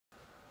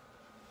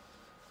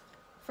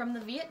From the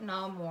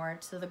Vietnam War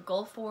to the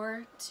Gulf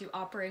War to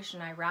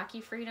Operation Iraqi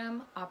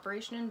Freedom,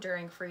 Operation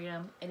Enduring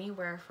Freedom,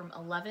 anywhere from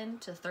 11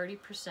 to 30%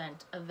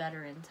 of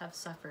veterans have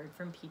suffered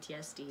from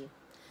PTSD.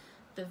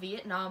 The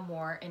Vietnam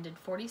War ended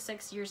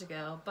 46 years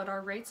ago, but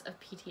our rates of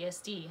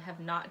PTSD have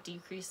not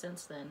decreased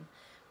since then.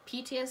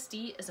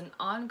 PTSD is an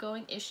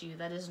ongoing issue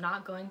that is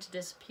not going to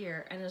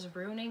disappear and is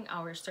ruining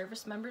our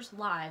service members'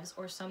 lives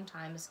or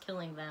sometimes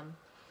killing them.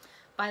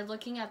 By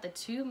looking at the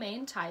two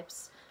main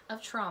types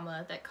of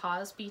trauma that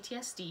cause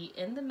PTSD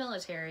in the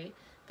military,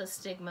 the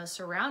stigma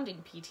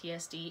surrounding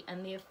PTSD,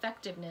 and the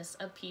effectiveness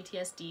of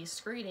PTSD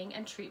screening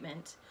and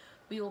treatment,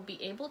 we will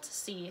be able to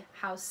see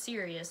how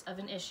serious of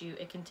an issue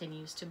it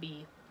continues to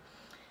be.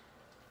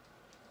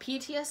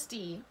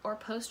 PTSD, or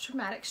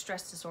post-traumatic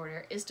stress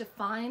disorder, is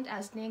defined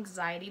as an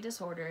anxiety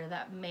disorder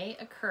that may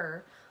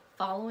occur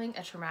following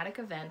a traumatic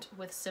event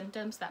with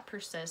symptoms that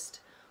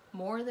persist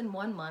more than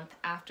 1 month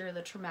after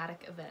the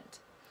traumatic event.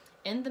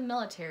 In the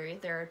military,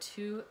 there are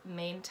two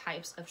main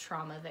types of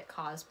trauma that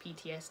cause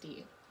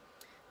PTSD.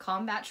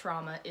 Combat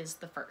trauma is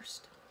the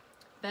first.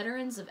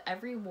 Veterans of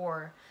every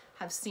war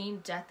have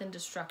seen death and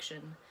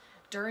destruction.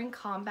 During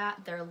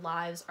combat, their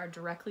lives are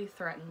directly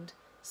threatened.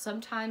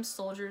 Sometimes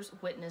soldiers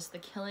witness the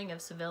killing of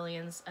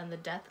civilians and the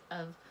death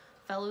of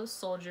fellow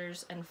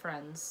soldiers and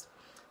friends.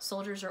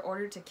 Soldiers are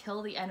ordered to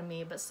kill the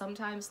enemy, but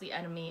sometimes the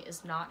enemy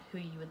is not who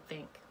you would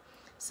think.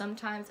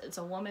 Sometimes it's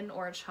a woman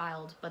or a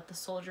child, but the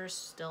soldiers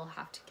still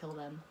have to kill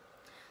them.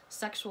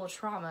 Sexual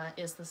trauma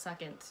is the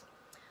second.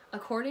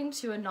 According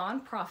to a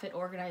non-profit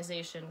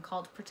organization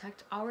called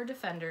Protect Our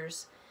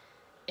Defenders,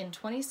 in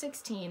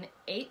 2016,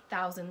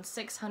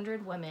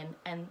 8,600 women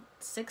and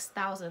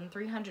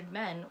 6,300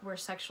 men were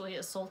sexually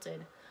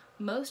assaulted.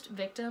 Most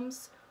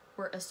victims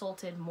were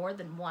assaulted more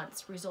than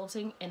once,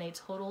 resulting in a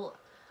total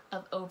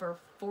of over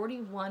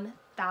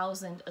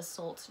 41,000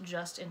 assaults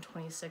just in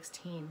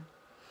 2016.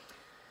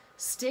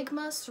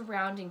 Stigma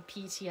surrounding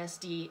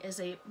PTSD is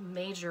a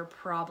major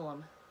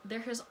problem. There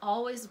has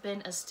always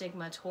been a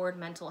stigma toward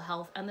mental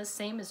health, and the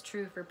same is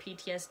true for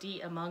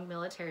PTSD among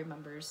military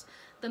members.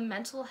 The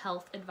Mental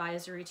Health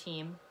Advisory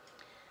Team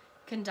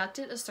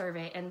conducted a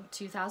survey in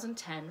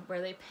 2010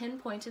 where they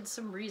pinpointed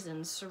some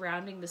reasons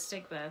surrounding the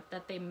stigma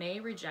that they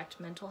may reject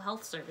mental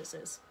health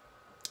services.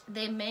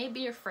 They may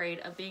be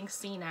afraid of being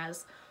seen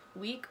as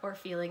weak or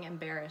feeling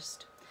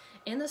embarrassed.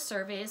 In the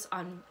surveys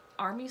on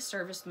Army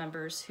service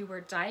members who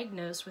were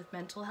diagnosed with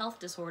mental health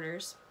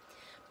disorders,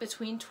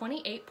 between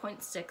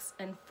 28.6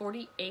 and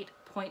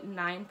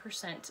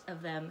 48.9%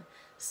 of them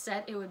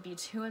said it would be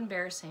too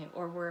embarrassing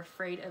or were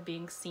afraid of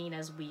being seen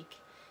as weak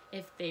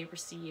if they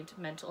received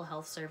mental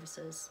health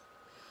services.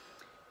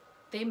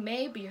 They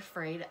may be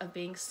afraid of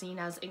being seen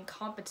as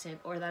incompetent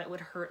or that it would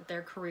hurt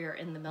their career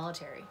in the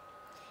military.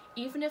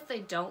 Even if they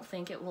don't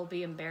think it will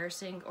be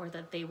embarrassing or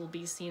that they will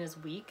be seen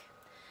as weak,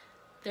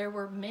 there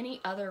were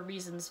many other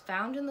reasons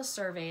found in the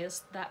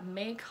surveys that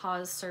may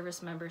cause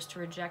service members to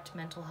reject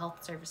mental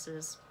health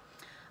services.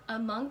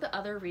 Among the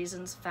other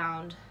reasons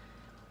found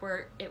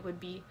were it would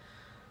be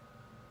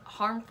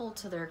harmful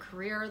to their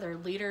career, their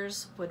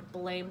leaders would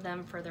blame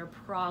them for their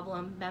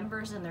problem,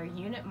 members in their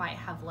unit might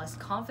have less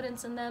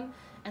confidence in them,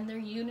 and their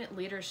unit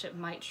leadership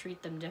might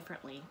treat them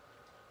differently.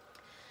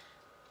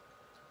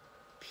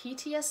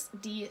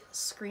 PTSD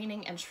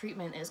screening and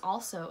treatment is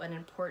also an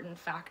important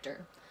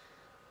factor.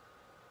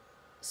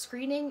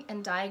 Screening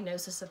and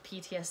diagnosis of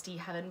PTSD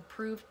have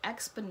improved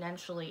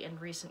exponentially in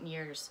recent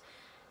years.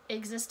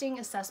 Existing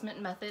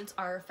assessment methods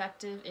are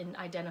effective in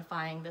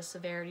identifying the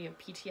severity of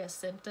PTSD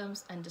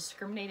symptoms and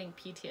discriminating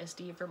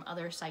PTSD from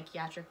other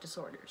psychiatric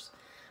disorders.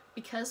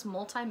 Because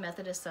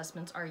multi-method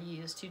assessments are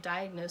used to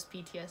diagnose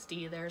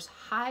PTSD, there's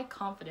high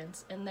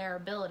confidence in their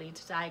ability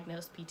to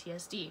diagnose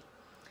PTSD.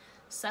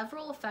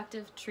 Several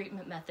effective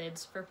treatment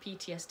methods for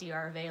PTSD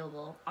are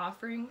available,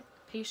 offering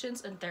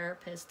patients and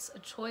therapists a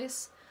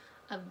choice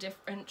of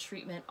different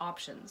treatment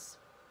options.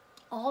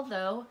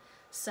 Although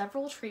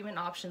several treatment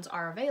options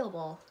are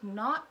available,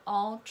 not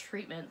all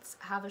treatments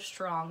have a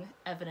strong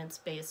evidence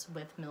base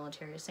with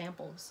military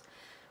samples,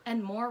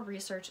 and more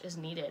research is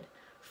needed.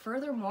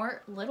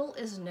 Furthermore, little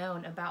is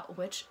known about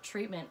which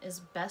treatment is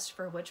best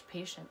for which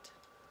patient.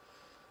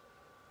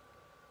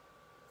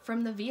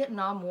 From the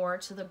Vietnam War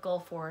to the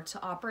Gulf War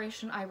to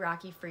Operation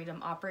Iraqi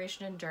Freedom,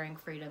 Operation Enduring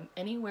Freedom,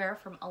 anywhere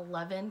from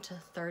 11 to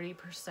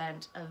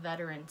 30% of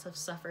veterans have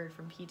suffered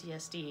from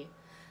PTSD.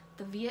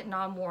 The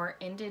Vietnam War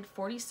ended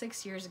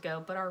 46 years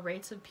ago, but our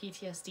rates of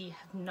PTSD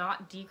have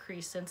not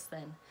decreased since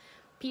then.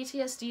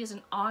 PTSD is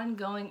an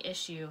ongoing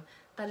issue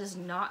that is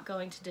not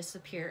going to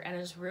disappear and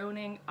is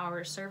ruining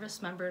our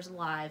service members'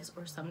 lives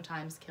or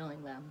sometimes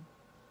killing them.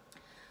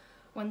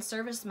 When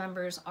service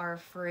members are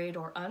afraid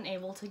or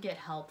unable to get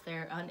help, they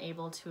are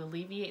unable to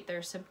alleviate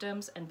their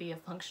symptoms and be a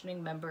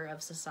functioning member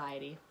of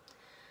society.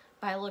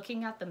 By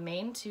looking at the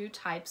main two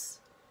types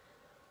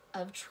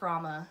of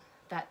trauma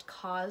that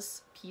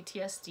cause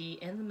PTSD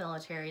in the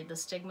military, the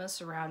stigma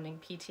surrounding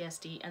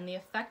PTSD, and the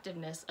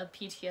effectiveness of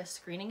PTSD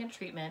screening and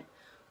treatment,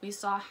 we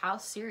saw how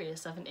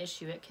serious of an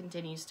issue it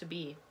continues to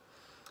be.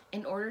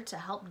 In order to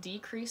help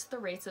decrease the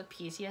rates of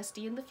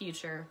PTSD in the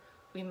future,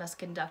 we must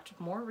conduct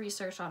more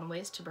research on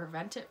ways to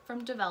prevent it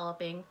from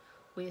developing,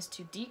 ways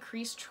to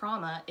decrease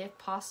trauma if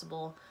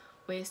possible,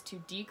 ways to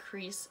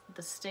decrease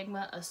the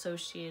stigma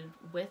associated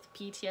with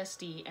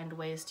PTSD, and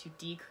ways to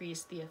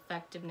decrease the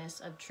effectiveness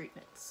of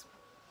treatments.